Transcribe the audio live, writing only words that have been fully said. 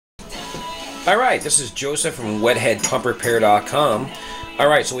Alright, this is Joseph from WetheadPumpRepair.com.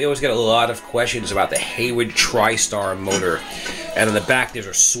 Alright, so we always get a lot of questions about the Hayward Tristar Motor. And on the back there's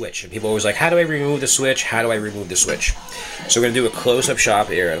a switch. And people are always like, how do I remove the switch? How do I remove the switch? So we're going to do a close-up shot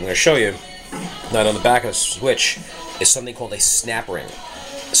here. And I'm going to show you that on the back of the switch is something called a snap ring.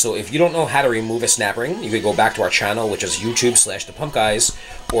 So if you don't know how to remove a snap ring, you could go back to our channel, which is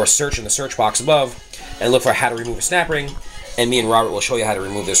YouTube/ThePumpGuys, or search in the search box above and look for how to remove a snap ring. And me and Robert will show you how to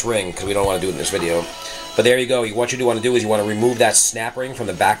remove this ring, because we don't want to do it in this video. But there you go. What you want to do is you want to remove that snap ring from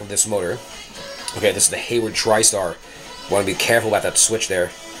the back of this motor. Okay, this is the Hayward Tristar. You want to be careful about that switch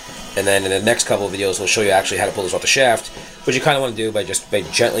there. And then in the next couple of videos, we'll show you actually how to pull this off the shaft, which you kind of want to do by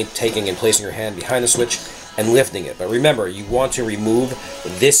gently taking and placing your hand behind the switch and lifting it. But remember, you want to remove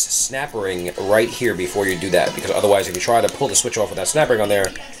this snap ring right here before you do that, because otherwise if you try to pull the switch off with that snap ring on there,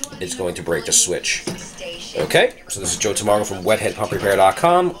 it's going to break the switch. Okay, so this is Joe Tamargo from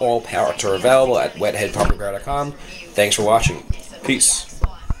WetheadPumpRepair.com. All parts are available at WetheadPumpRepair.com. Thanks for watching. Peace.